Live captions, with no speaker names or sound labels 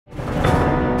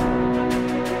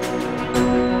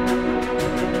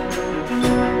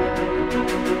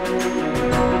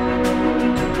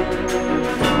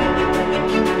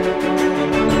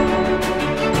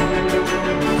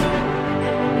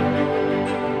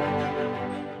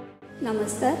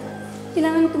नमस्कार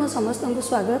पिलाମାନେ तुम समस्त को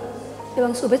स्वागत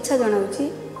एवं शुभेच्छा जनाऊँगी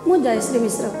मु जयश्री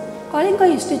मिश्र Kalinga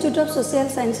institute of social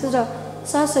sciences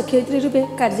सहशिक्षयित्री रूपे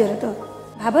कार्यरत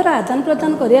भावर आदान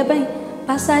प्रदान करने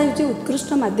भाषा हूँ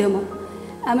उत्कृष्ट मध्यम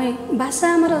आम भाषा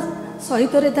आमर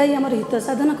सहित आम हित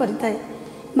साधन करें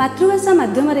मातृभाषा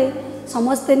मध्यम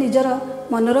समस्ते निजर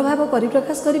मनर भाव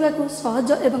परिप्रकाश करने को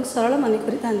सहज एवं सरल मन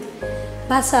करें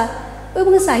भाषा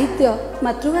एवं साहित्य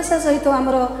मातृभाषा सहित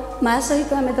आमर माँ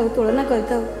सहित आम तुलना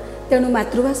करता तेणु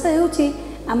मातृभाषा हूँ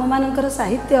आम मानकर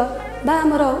साहित्य बा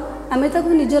आमर आम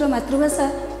निजर मातृभाषा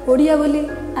ओडिया बोली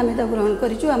आम ग्रहण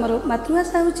करूँ आमर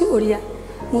मातृभाषा हूँ ओडिया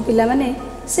मु पिला माने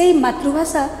से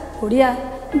मातृभाषा ओडिया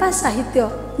बा साहित्य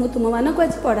मु तुम मानक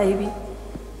आज पढ़ाइबी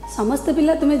समस्त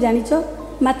पिला तुम्हें जानिच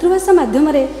मातृभाषा माध्यम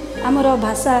आमर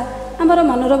भाषा आमर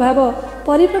मनर भाव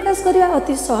परिप्रकाश करने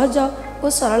अति सहज और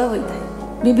सरल होता है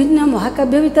विभिन्न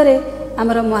महाकाव्य भितर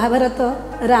आमर महाभारत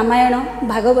रामायण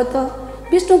भागवत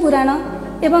विष्णु पुराण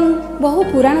एवं बहु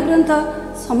पुराण ग्रंथ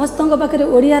समस्त पाखे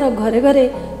ओडियार घरे घरे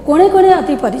कोणे कोणे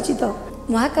अति परिचित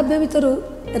महाकाव्य भितर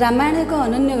रामायण एक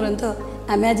अनन्य ग्रंथ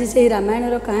आम आज से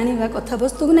रामायण कहानी व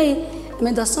कथावस्तु को नहीं आम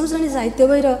दशम श्रेणी साहित्य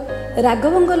बही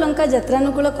राघवंग लंका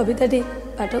यात्रानुकूल कविताटी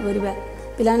पाठ करवा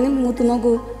पिलाने मु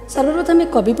तुमको सर्वप्रथम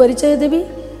कवि परिचय देवी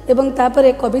एवं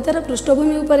तापर कवितार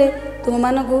पृष्ठभूमि उपरे तुम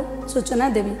मानक सूचना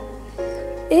देवी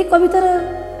यही कवितार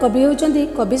कवि होउचंती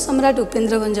कवि सम्राट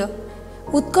उपेन्द्र भंज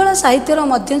उत्कल साहित्यर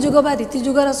मध्ययुग बा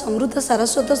रीतिजुगर समृद्ध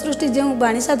सारस्वत सृष्टि जो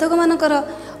बाणी साधक मानकर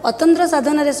अतंत्र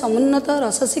साधन समुन्नत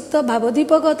रससिक्त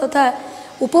भावदीपक तथा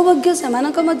उपभोग्य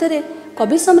सेमानक मध्य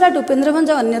कवि सम्राट उपेन्द्र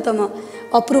भंज अन्यतम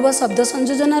अपूर्व शब्द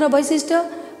संयोजनार वैशिष्ट्य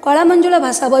कलामंजुला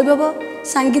भाषा वैभव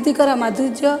सांगीतिकर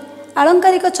माधुर्य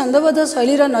आलंकारिक छंदबद्ध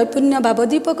शैलीर नैपुण्य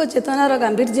भावदीपक चेतनार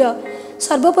गांभीर्य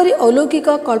सर्वोपरि अलौकिक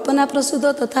कल्पना प्रसूत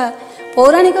तथा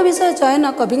पौराणिक विषय चयन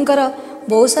कविंकर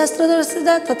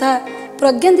बहुशास्त्रदर्शिता तथा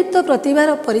प्रज्ञादीप्त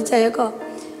प्रतिभार परिचायक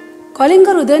कलिंग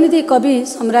हृदयनिधि कवि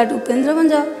सम्राट उपेन्द्र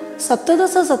भंज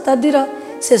सप्तदश शताब्दीर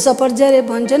शेष पर्यायर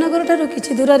भंजनगर ठारू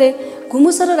किछि दूर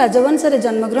घुमुसर राजवंश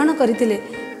जन्मग्रहण करथिले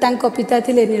तांको पिता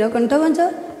थिले नीलकंठ भंज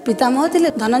पितामह थिले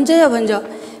धनंजय भंज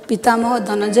पितामह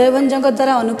धनंजय भंज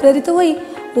द्वारा अनुप्रेरित होई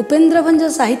उपेन्द्र भंज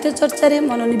साहित्य चर्चारे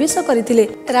मनोनिवेश करथिले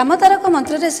रामतारक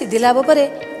मंत्र सिद्धिलाभ पर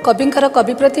कविंकर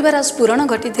कवि प्रतिभार स्फुरण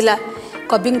घटिथिला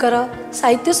कविंकर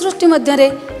साहित्य सृष्टि मध्य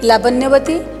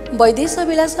लावण्यवती वैदेश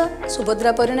विलास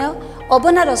सुभद्रा परिणय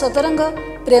अवना रसतरंग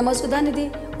प्रेम सुधानिधि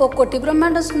और कोटि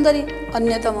ब्रह्मांड सुंदरी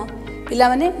अन्यतम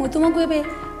पिलामाने मु तुमको एबे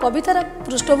कवितार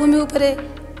पृष्ठभूमि उपरे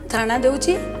धारणा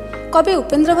देउची कवि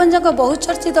उपेन्द्र भंज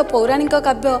बहुचर्चित पौराणिक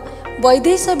काव्य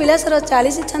वैदेश विलासर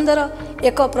 40 छंदर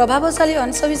एक प्रभावशाली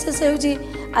अंशविशेष होउची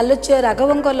आलोच्य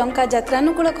राघवंक लंका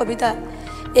यात्रानुकूल कविता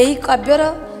यही काव्यर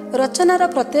रचनार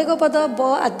प्रत्येक पद ब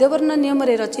आद्यवर्ण नियम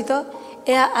रचित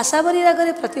यह आशावरी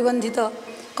रागरे प्रतिबंधित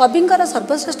कविंकर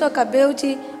सर्वश्रेष्ठ काव्य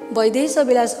होउची वैदेश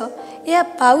विलास यह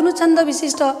 52 छंद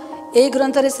विशिष्ट यही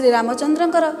ग्रंथ श्री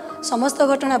रामचंद्रंकर समस्त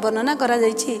घटना वर्णना करा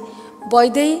जायछि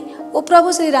वैदेही और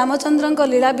प्रभु श्री रामचंद्र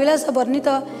लीला विलास वर्णित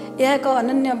यह एक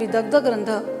अनन्य विदग्ध ग्रंथ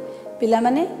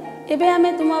पिलामाने एबे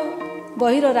आमे तुम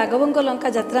बहिर राघवंक लंका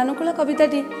यात्रानुकूल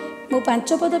कविताटी मु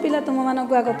 5 पद पिला तुम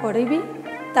मानक आग पढ़ेबी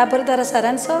तापर तार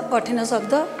सारांश कठिन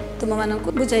शब्द तुम मानक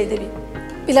बुझाईदेवी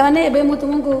पिलामाने एबे मु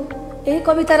तुमको यही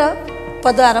कवितार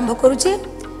पद आरंभ करुछि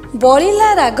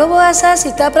बलिला राघव आशा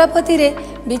सीता प्राप्ति रे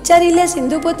विचारिले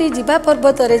सिंधुपति जीवा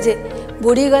पर्वत रे जे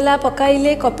बुड़ीगला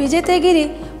पकाइले कपि जेते गिरी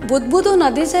बुदबुदु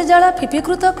नदी से जल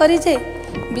फिफीकृत करिजे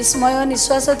विस्मय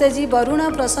निश्वास तेजी वरुण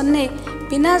प्रसन्ने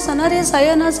बिना सनरे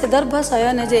शयन सेदर्भ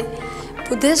शयन जे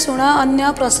बुधे शुण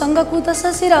अन्य प्रसंग को दश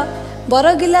शिर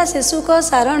बरगिला शिशुक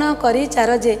सारण करी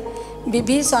चारजे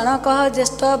विभीषण कह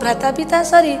ज्येष्ठ भ्राता पिता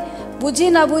सरी बुझी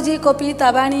न बुझी कपि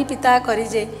ताबाणी पिता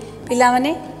करिजे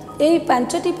पिलामाने एही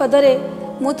 5टी पदरे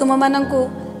मु तुम मानंकु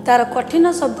तार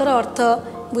कठिन शब्दर अर्थ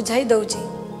बुझाई दउची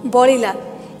बलिला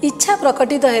इच्छा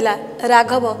प्रकटित हैला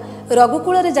राघव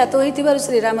रघुकुल रे जात होइतिबारु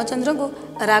श्री रामचंद्र को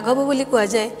राघव बोली कह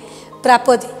जाए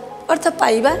प्राप्ति अर्थ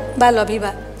पाइबा बा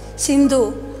लभिबा सिंधु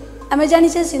आमे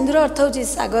जानिछे सिंधुर अर्थ होची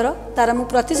सागर तार मु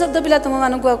प्रतिशब्द पिला तुम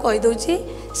मानक कहि दउची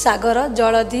सागर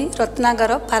जलधि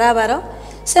रत्नागर पारावार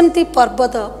सेमती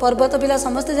पर्वत पर्वत पिला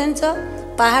समस्त जानिछ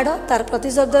पहाड़ तार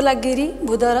प्रतिशब्द ला गिरी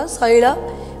भूधर शैल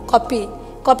कपि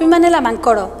कपि मानेला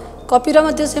मांकड़ कपिर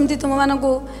मध्य सेमती तुम मानक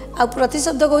आ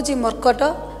प्रतिशब्द कहूँ मर्कट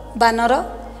बानर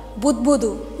बुदबुदु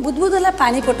बुदबुदु है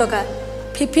पानी फटका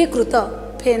फिफीकृत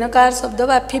फेनकार शब्द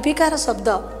बा फिफिकार शब्द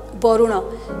वरुण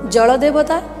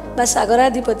जलदेवता बा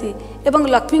सागराधिपति एवं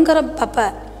लक्ष्मीकर बापा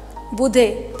बुधे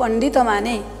पंडित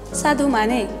माने साधु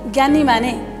माने ज्ञानी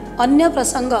माने अन्य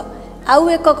प्रसंग आउ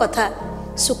एक कथा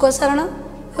सुखसारण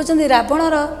होचंदी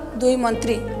रावणर 2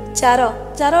 मंत्री चार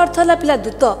चार अर्थ है पिला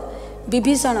दूत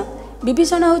विभीषण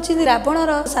विभीषण हूँ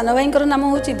रावणर सान भाई नाम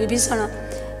हूँ विभीषण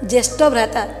ज्येष्ठ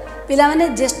भ्राता पिला माने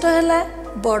ज्येष्ठ है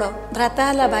बड़ भ्राता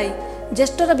है भाई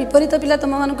ज्येष्ठर विपरीत पिला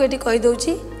तुम मानक ये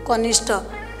कहीदे कनिष्ठ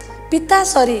पिता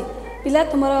सरी पिला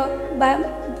तुम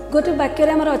गोटे वाक्य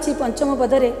अच्छी पंचम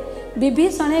पदरे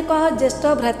विभीषणे कह ज्येष्ठ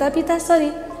भ्राता पिता सरी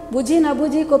बुझी न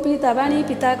बुझी कोपी ताबाणी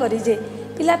पिता करिजे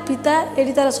पिला पिता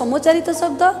ये तार समोच्चारित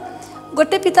शब्द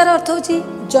गोटे पितार अर्थ हूँ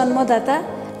जन्मदाता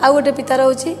आउ गोटे पितार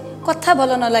हूँ कथा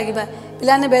भल न लगे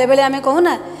पिलाने बेले बेले आम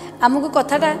कहूना आमको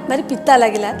कथाटा भारी पिता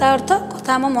लगिला ता अर्थ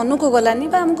कथा आम मन को गलानी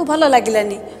आमको भल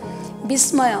लगिलानी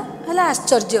विस्मय है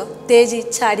आश्चर्य तेजी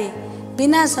छाड़ी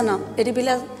विनाशन ये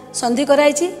पिला संधि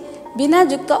कराई बिना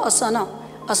युक्त असन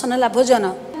असन है भोजन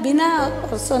बिना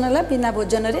असन है बिना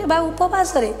भोजन बा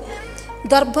उपवास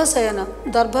दर्भशयन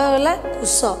दर्भ है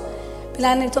कुश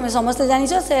पिलाने तुम समस्ते जान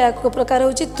से एक प्रकार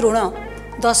हूँ तृण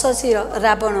दशशिर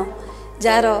रावण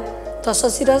जार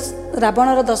दशशिर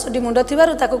रावणर 10टी मुंड थी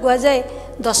कहुए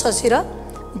दशशिर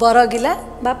बरगिला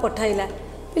बा पठाइला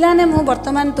पिलाने मु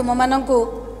वर्तमान तुम मानू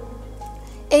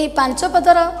यही 5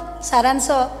 पदर सारांश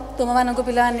तुम मानक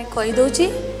पिला कहीदे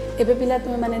एबे पिला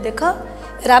तुम माने देख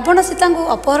रावण सीता को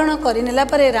अपहरण करनेला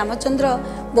रामचंद्र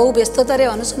बहु व्यस्ततार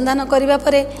अनुसंधान करने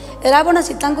पर रावण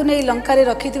सीता को नहीं लंकार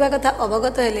रखि कथा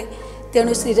अवगत हेले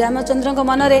तेणु श्रीरामचंद्र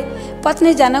मनरे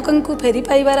पत्नी जानकी को फेरी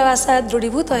पाइबार आशा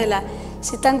दृढ़ीभूत है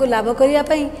सीता को लाभ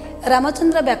करने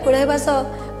रामचंद्र व्याकुल होगा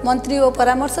सह मंत्री और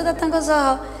परामर्शदाता सह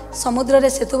समुद्र में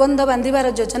सेतुबंध बांधिबार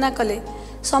योजना कले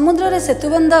समुद्र में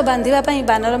सेतुबंध बांधिबाई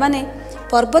बानर माने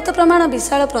पर्वत प्रमाण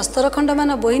विशाल प्रस्तर खंड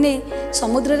मान बोही नहीं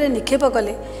समुद्र में निक्षेप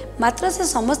कले मात्र से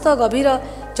समस्त गभीर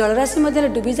जलराशि मध्य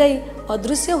डूबी जाई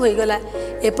अदृश्य होईगला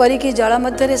एपरिक जल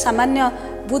मध्य सामान्य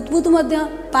बुदबुद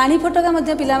पानी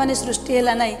फटका पिला माने सृष्टि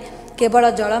है ना केवल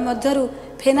जल मध्यरु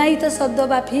फेनायित शब्द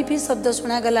बा फी फी शब्द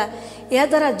शुणागला यह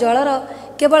द्वारा जलर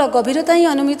केवल गभीरता ही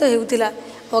अनुमित होउतिला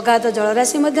अगाध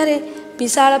जलराशि मध्य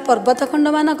विशाल पर्वत खंड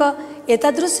मानक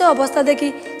एतादृश्य अवस्था देखि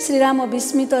श्रीराम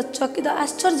विस्मित चकित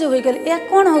आश्चर्य होगले यह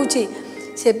कौन होउछि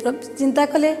से चिंता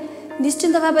कले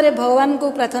निश्चिंत भाव में भगवान को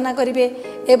प्रार्थना करेंगे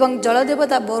एवं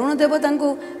जलदेवता वरुण देवता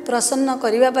को प्रसन्न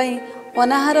करने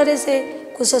अनाहार से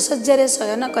कुशसज्जा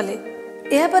शयन कले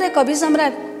यापर कवि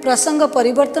सम्राट प्रसंग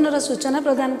परिवर्तन सूचना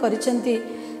प्रदान करिसेंती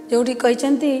जोटी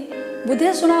कहिसेंती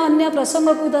बुद्धे शुण अन्य प्रसंग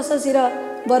को 10 शिर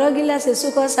बरगिला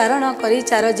शेषुक सारण करी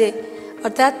चारजे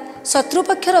अर्थात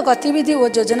शत्रुपक्षर गतिविधि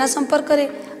और योजना संपर्क में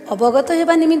अवगत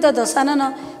होगा निमित्त दशानन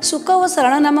शुक और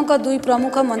सारण नामक 2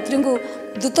 प्रमुख मंत्री को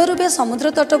दूत रूपे समुद्र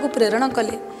तट को प्रेरण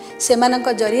कले सेमानक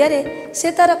जरिया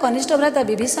से तार कनिष्ठ भ्राता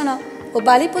विभीषण और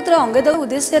बालीपुत्र अंगद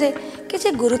उद्देश्य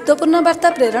किसी गुरुत्वपूर्ण वार्ता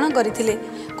प्रेरण करथिले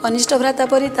कनिष्ठ भ्राता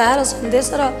परी तार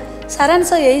संदेशर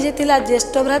सारांश यही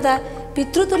ज्येष्ठ भ्राता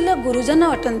पितृतुल्य गुरुजन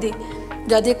अटंती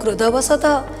जदि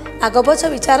क्रोधवशतः आगपछ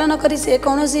विचार न करी से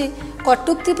कौनसी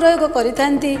कटुक्ति प्रयोग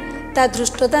करिथांती ता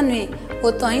धृष्टता नुहे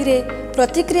और तहिरे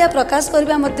प्रतिक्रिया प्रकाश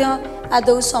करबा मध्य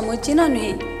आदौ समुचीन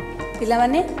नुहे पिला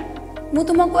माने मु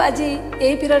तुमको आज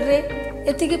यही पीरियड रे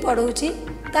एतिकी पढ़ाऊँगी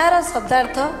तार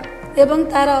शब्दार्थ एवं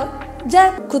तार जा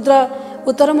क्षुद्र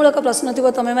उत्तरमूलक प्रश्न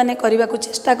थी तुम मैंने करने को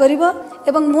चेष्टा करिवो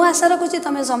एवं मु आशा रखुची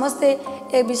तुम समस्ते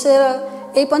ए विषय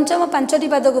ए पंचम 5टी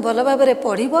पाद को भल भाव में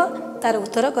पढ़िबो तार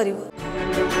उत्तर करिवो।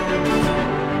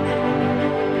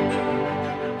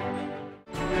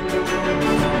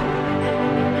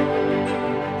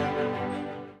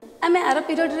 आम आर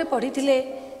पीरियड रे पढ़ी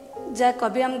जा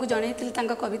कवि आमको जनई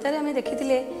कवितार आम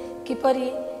देखी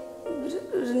किपरि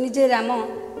निजे राम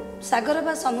सागर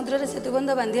बा समुद्र रे सेतुबंध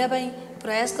बांधियापाई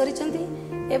प्रयास करिसेंती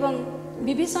एवं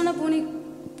विभीषण पुणी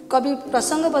कवि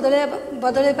प्रसंग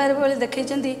बदल पारे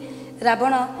देखते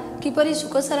रावण किपरि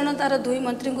सुखसारण तार 2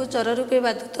 मंत्री को चर रूपे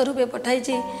बा दूत रूपे पठाई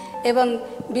एवं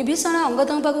विभीषण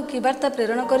अंगद पाक कि वार्ता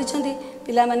प्रेरण करिसेंती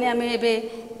पिला माने आमे एबे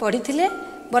पढ़ी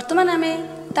वर्तमान आमे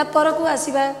ता पर को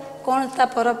आसीबा कौन ता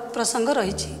पर प्रसंग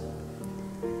रही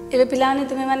एबे पिला माने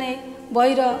तुमे माने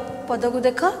बहिर पद को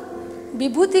देख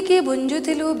विभूति की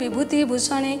भुंजुथिलु विभूति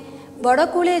भूषणे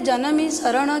बड़कूले जनमी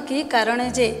शरण की कारण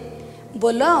जे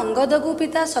बोल अंगद को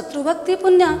पिता शत्रुभक्ति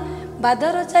पुण्य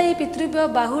बादर चाई पितृव्य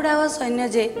बाहुडाह सैन्य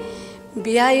जे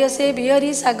बिहाय से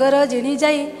बिहरी सागर जिणी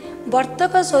जाई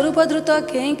वर्तक स्वरूप द्रुत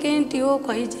कें कें टिओ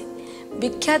कहीजे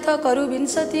विख्यात करु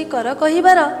विंशति कर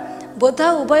कहिबार बोध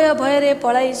उभय भୟରେ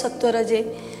पलाई सत्वर जे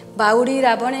बाउडी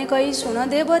रावणे कही शुण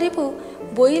देव रिपु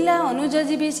बोइला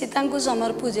अनुजजीवी सीता को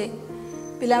समर्पु जे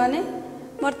पिला माने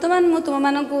वर्तमान मु तुम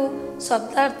मानकु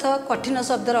शब्दार्थ कठिन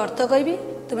शब्दर अर्थ कहबी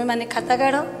तुम्हें माने खाता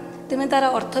काढ़ तुम्हें तार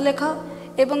अर्थ लेख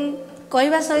एवं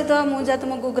कहवा सहित मुझे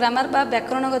तुमको ग्रामर बा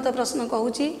व्याकरणगत प्रश्न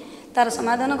कहूँ तार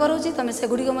समाधान करोची तुम से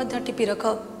गुड़िक टिपी रख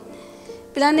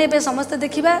पिलाने एबे समस्त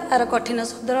देखिबा आर कठिन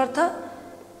शब्दर अर्थ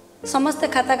समस्त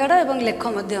खाता काढ़ एवं लेख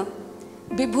मध्य।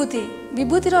 विभूति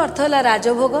विभूतिर अर्थ है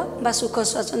राजभोग बा सुख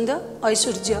स्वाच्छंद्य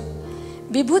ऐश्वर्य।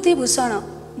 विभूति भूषण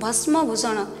भस्म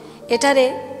भूषण एठारे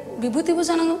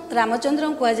विभूतिभूषण रामचंद्र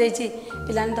कह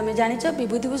पिलाने तुम जाच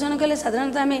विभूतिभूषण कहले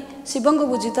साधारणतः आम शिव को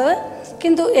बुझी था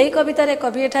किंतु यही कवितार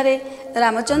कवि एठारे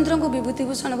रामचंद्र को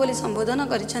विभूतिभूषण बोली संबोधन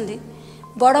करिसेंती।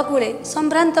 बड़कूले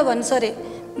संभ्रांत वंशरे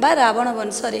बा रावण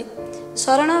वंशरे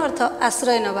शरण अर्थ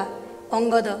आश्रय नवा।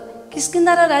 अंगद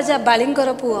किष्किंधार राजा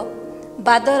बालिंकर पुओ।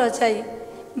 बाद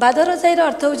रचाई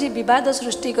अर्थ हूँ विवाद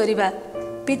सृष्टि करवा।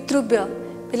 पितृव्य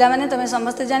पिला माने तुम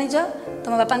समस्ते जानिच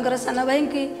तुम बापांकर सान भाई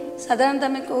कि साधारणतः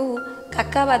आम कहू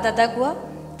काका बा दादा कह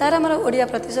तार आमर ओडिया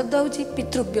प्रतिशब्द हूँ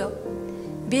पितृव्य।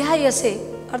 विहायसे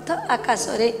अर्थ आकाश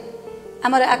रे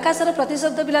आमर आकाशर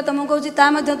प्रतिशब्द पिला तुमको कहूँ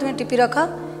ता तुम टिपि रख।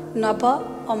 नभ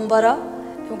अंबर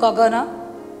गगन।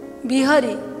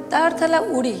 बिहरी ता अर्थ है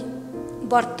उड़ी।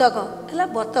 वर्तक है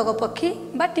बतक पक्षी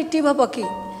बा टिटिभ पक्षी।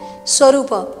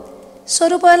 स्वरूप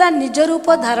स्वरूप है निज रूप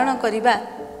धारण करवा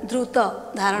द्रुत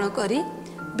धारण करी।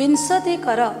 विंशति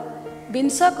कर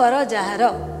विंश कर जार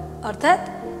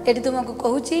अर्थात ये तुमको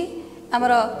कहूँ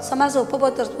आमर समाज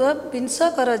उपपद विंश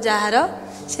कर जार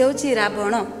से हूँ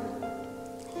रावण।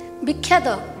 विख्यात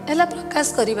है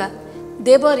प्रकाश करवा।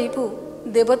 देव रिपु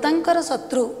देवतांकर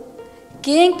शत्रु।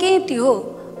 कें कें टिहो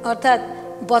अर्थात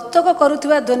बतक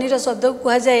करुवा ध्वनिर शब्द को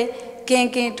कहुए कें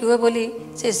कें टिहो बोली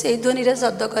से ध्वनि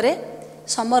शब्द करे।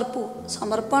 समर्पु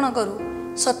समर्पण करू।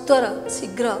 सत्वर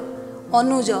शीघ्र।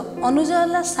 अनुज अनुज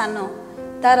है सान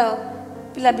तार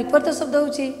पिला विपरीत शब्द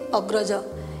हूँ अग्रज।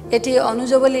 एटी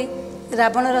अनुज बोली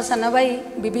रावणर सान भाई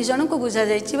विभीषण को बुझा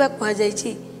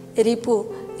कहुई। रिपु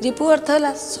रिपु अर्थ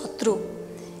है शत्रु।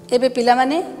 एबे पिला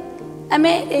माने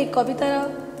आमे ए कवितार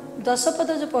 10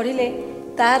 पद जो पढ़िले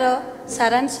तार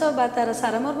सारांश बा तार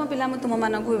सारमर्म पिला तुम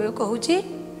मानक कहूँ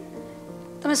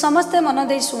तुम समस्ते मन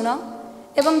दे शुण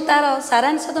एवं तार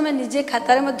सारांश तुम निजे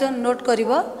खातार मध्य नोट कर।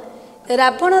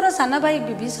 रावणर सान भाई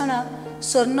विभीषण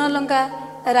स्वर्णलंका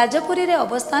राजपुरी रे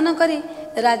अवस्थान करी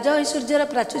राज ऐश्वर्यर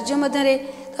प्राचुर्य मध्य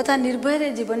तथा निर्भय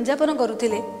जीवन यापन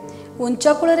करुथिले।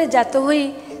 उच्चकूल जात होई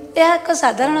यह एक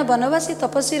साधारण वनवासी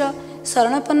तपस्वीर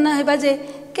शरणपन्न हेबा जे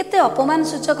केते अपमान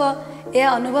सूचक यह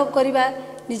अनुभव करवा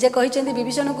निजे कहिसेंती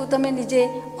विभीषण को तुम निजे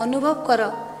अनुभव कर।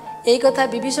 यही कथा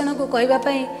विभीषण को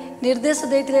कहवाई निर्देश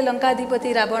देते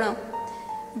लंकाधिपति रावण।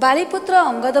 बालीपुत्र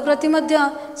अंगद प्रति मध्य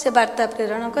से वार्ता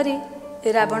प्रेरण करी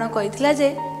रावण कही जे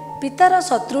पितार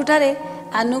शत्रुठारे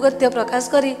आनुगत्य प्रकाश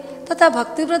करी तथा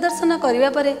भक्ति प्रदर्शन करने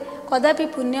पर कदापि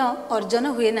पुण्य अर्जन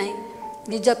हुए नहीं।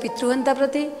 निज पितृहंता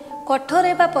प्रति कठोर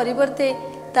हेबा परिवर्ते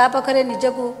ता पाखरे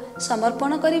निजको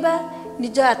समर्पण करिबा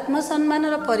निज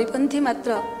आत्मसम्मानर परिपंथी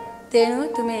मात्र। तेणु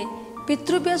तुमे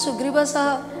पितृव्य सुग्रीव सह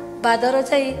बाद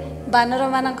रचाई बानर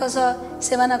मानक सह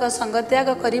सेमानक संगत्याग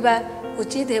करिबा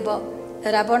उचित हेब।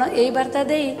 रावण यही वार्ता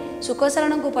दे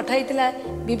सुखसारण को पठाइतिला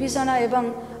विभीषण एवं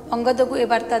अंगद को ए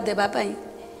वार्ता देवाई।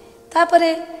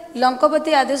 तापरे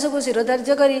लंकपति आदेश को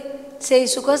शिरोधार्य करी से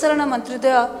सुखसारण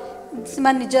मंत्रीद्वय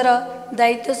से निजर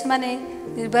दायित्व से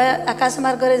निर्वाह आकाश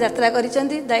मार्ग में यात्रा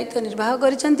करिसेंती दायित्व निर्वाह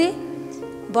करिसेंती।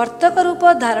 वर्तक रूप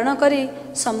धारण करी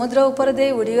समुद्र उपर दे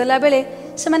उड़ीगला बेले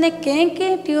से माने कें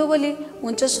कें टिहो बोली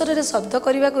उच्च स्वर रे शब्द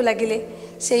करने को लगिले।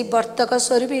 से वर्तक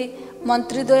स्वरूपी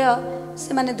मंत्रीद्वय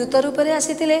से माने दूत रूप में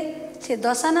आसीथिले। से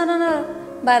दशानन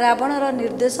बा रावणर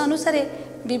निर्देश अनुसार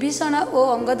विभीषण और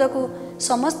अंगद को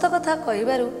समस्त कथा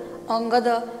कहिबारु अंगद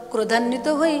क्रोधान्वित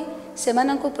होई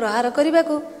सेमानंकु प्रहार करने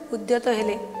को उद्यत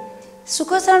हेले।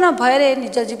 सुखसारण भୟରେ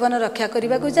निज जीवन रक्षा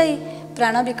करने को जाई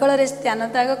प्राण विकल स्थान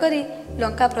त्याग करी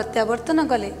लंका प्रत्यावर्तन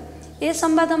कले। ए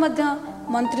संवाद मध्य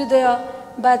मंत्रीद्वय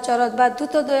बा चरद बा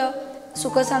दूतद्वय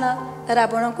सुखसारण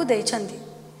रावण को देइछंती।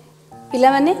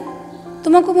 पिला माने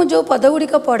तुमको मु जो पद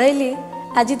गुड़िक पढ़ाइली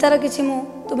आज तार किसी मु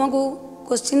तुमको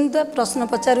क्वेश्चन प्रश्न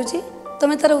पचारुची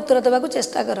तुम तार उत्तर देवाक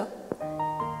चेष्टा कर।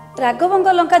 राघवंक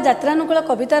लंका यात्रानुकूल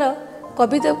कवितार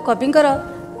कविंकर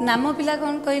नाम पिला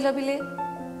कौन कहल पिले?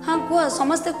 हाँ कह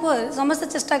समस्ते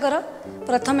चेष्टा कर।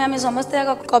 प्रथम आम समस्ते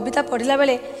आग कविता पढ़ला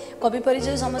बेले कवि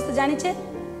परिचय समस्ते जानीचे।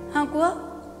 हाँ कह।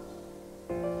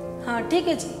 हाँ ठीक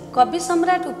अच्छे। कवि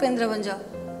सम्राट उपेन्द्र भंज।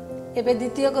 एवं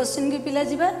द्वितीय क्वेश्चन की पिला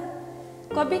जीवा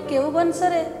कवि केउ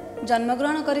वंशरे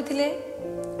जन्मग्रहण करथिले?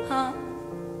 हाँ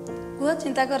कह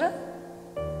चिंता कर।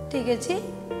 ठीक अच्छे।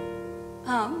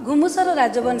 हाँ घुमुसर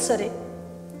राजवंशरे।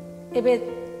 एवं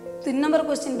 3 नंबर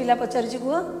क्वेश्चन पिला पचारुची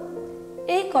कह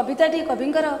यही कविताटी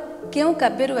कविंकर केउ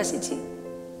काव्यरू आसीछि?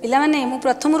 पिला माने मु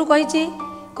प्रथमरु कहिछि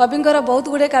कविंकर बहुत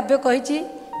गुडे काव्य कहिछि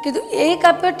किंतु एही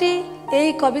काव्यटी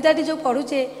एही कविताटी जो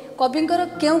पढुचे कविंकर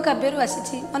केउ काव्यरू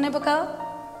आसीछि मने पकाओ।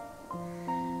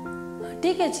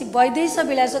 ठीक अच्छे वैदेश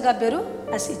विलास काव्यरू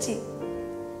आसी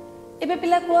एबे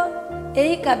पिला कह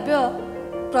यही काव्य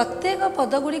प्रत्येक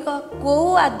पदगुड़िक कौ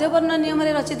आद्यवर्ण नियम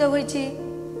रचित होईची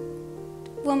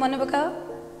वो मन पकाओ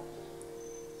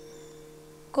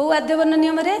कौ आद्यवर्ण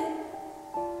नियम रे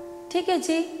ठीक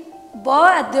अच्छे ब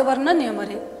आद्यवर्ण नियम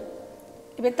रे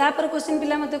एबे तापर क्वेश्चन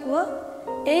पिला मते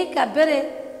कह यही काव्य रे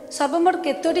सर्वमोट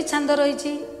केतोटी छांद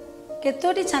रही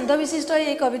केतोटी छांद विशिष्ट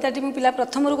ये कविताटी मु पिला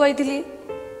प्रथम रु कही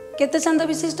केते छांद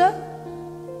विशिष्ट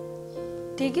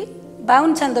ठीक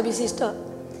 52 छांद विशिष्ट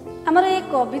आमर ये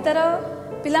कवितार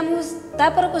पिला मुझे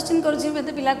क्वेश्चन करुँच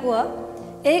पिला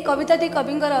कह यही कविताटी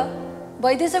कविंकर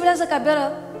वैदेश विलास काव्यर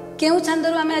केउ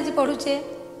छांदरू आम आज पढ़ुचे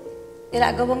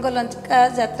राघवंक लंका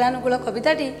यात्रानुकूल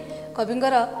कविताटी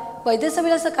कविंकर वैदेश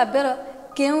विलास काव्यर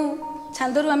केउ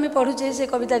छांदरू आम पढ़ुचे से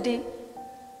कविताटी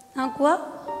हाँ कह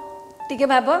टिके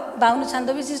भाव 52 छांद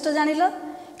विशिष्ट जानिल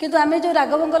किंतु आम जो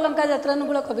राघवंक लंका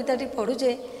यात्रानुकूल कविताटी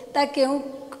पढ़ुचे ता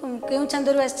केउ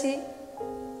छांदरू आसी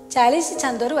 40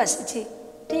 छांदरू आसी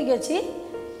ठीक अच्छे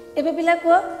एबे पिला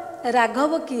कह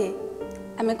राघव किए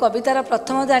आम कवितार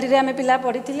प्रथम धाड़ी आम पिला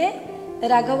पढ़ी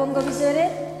राघवंक विषय रे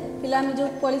पिला आम जो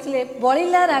पढ़ी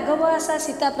बलिला राघव आशा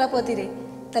सीता प्रापति रे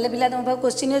ताले पिला तुम पाख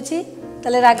क्वेश्चन अच्छी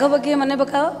ताले राघव किए मन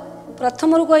पकाओ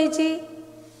प्रथम रु कही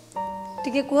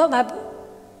टिके कह भाव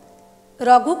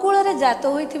रघुकूल रे जात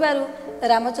होइथिबारु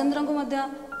रामचंद्र को मध्य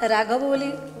राघव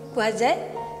बोली कह जाए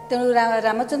तेणु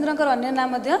रामचंद्र अन्य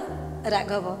नाम मध्य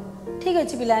राघव ठीक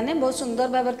अच्छे पिलाने बहुत सुंदर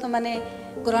भाव तुम मैंने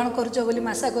ग्रहण करुच बोली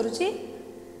आशा करुच्ची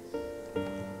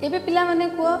एबे पिला माने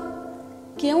कह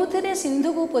केउथिरे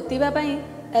सिंधु को पोतीबा पई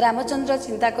रामचंद्र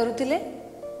चिंता करुथिले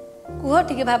कह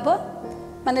टिके भाव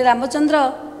माने रामचंद्र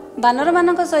बानर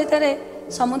मानक सहित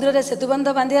समुद्र रे सेतुबंध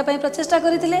बांधिया पई प्रचेष्टा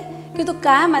करथिले किंतु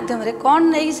का माध्यम रे कोन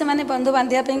नै से माने बंध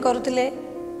बांधिया पई करुथिले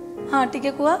हाँ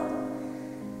टिके कह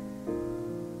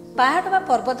पहाड़ बा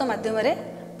पर्वत माध्यम रे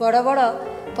बड़ बड़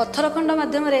पत्थर खंड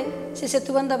माध्यम रे से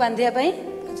सेतुबंध बांधिया पई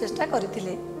प्रचेष्टा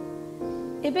करथिले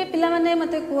एबे पिला माने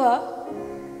मते कह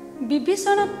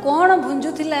विभीषण कौन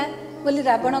भुंजुथिला बोली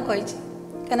रावण कही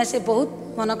कहना से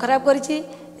बहुत मन खराब करिछि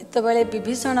एतबेले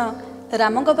विभीषण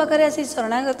रामक पाखरे आसी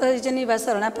शरणागत होइछनी बा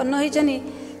शरणापन्न होइछनी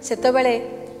सेतबेले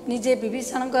निजे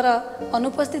विभीषणकर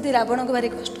अनुपस्थिति रावण को भारी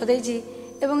कष्ट देछि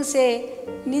एवं से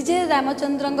निजे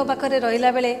रामचंद्र पाखरे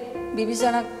रहिला बेले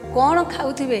विभीषण कौन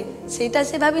खाऊथिबे सेटा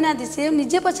से भाबी ना से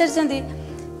निजे पचारिछंती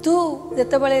तू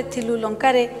जेतबेले थिलु लंका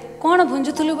रे कौन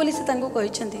भुंजुथुलु बोली से तांको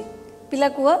कहिछंती पिला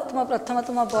कह तुम प्रथम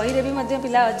तुम बही रे भी मध्य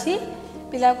पिला अच्छी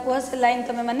पिला कह से लाइन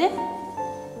तुम माने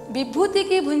विभूति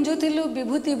की भुंजुथिलु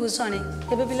विभूति भूषणे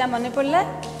एबे पिला मने पड़ला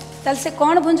ताल से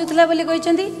कौन भुंजुथला बोली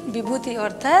कहिछंती विभूति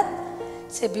अर्थात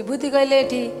से विभूति कहले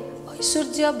एठी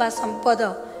ऐश्वर्य बा संपद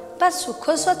बा सुख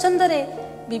स्वच्छंद रे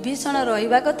विभीषण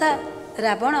रहिबा कथा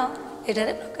रावण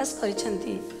एठारे प्रकाश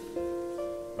करिछंती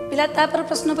पिला तापर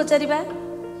प्रश्न पचारिबा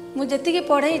मु जेतिकी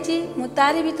पढ़ाई मु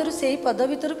तारी भितर से ही पद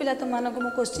भितर पिला तुम मानक मु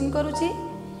क्वेश्चन करुच्ची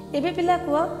एबे पिला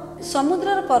कह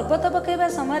समुद्र पर्वत पकेबा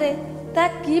समय ता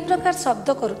की प्रकार शब्द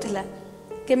करुथिला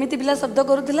केमिति पिला शब्द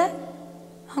करुथिला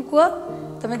हाँ कह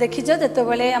तुम देखिछ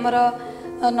जेतेबेले आमर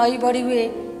नई बड़ी हुए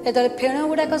एतले फेण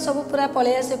गुड़ाक सब पूरा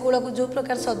पलि आसे कूल को जो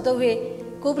प्रकार शब्द हुए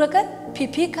को प्रकार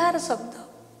फिफिकार शब्द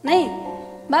नहीं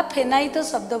बा फेनायित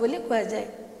शब्द बोली कह जाए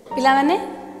पिला माने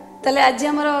ताले आज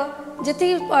आमर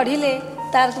जेति पढ़िले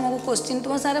तार तुमको क्वेश्चन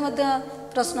तुम सारे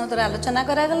प्रश्नोत्तर आलोचना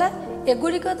करागला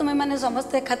एगुड़िक तुम मैंने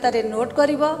समस्ते खातार नोट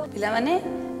कर पिला माने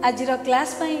आजिर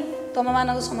क्लास तुम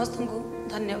मानक समस्त को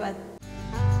धन्यवाद।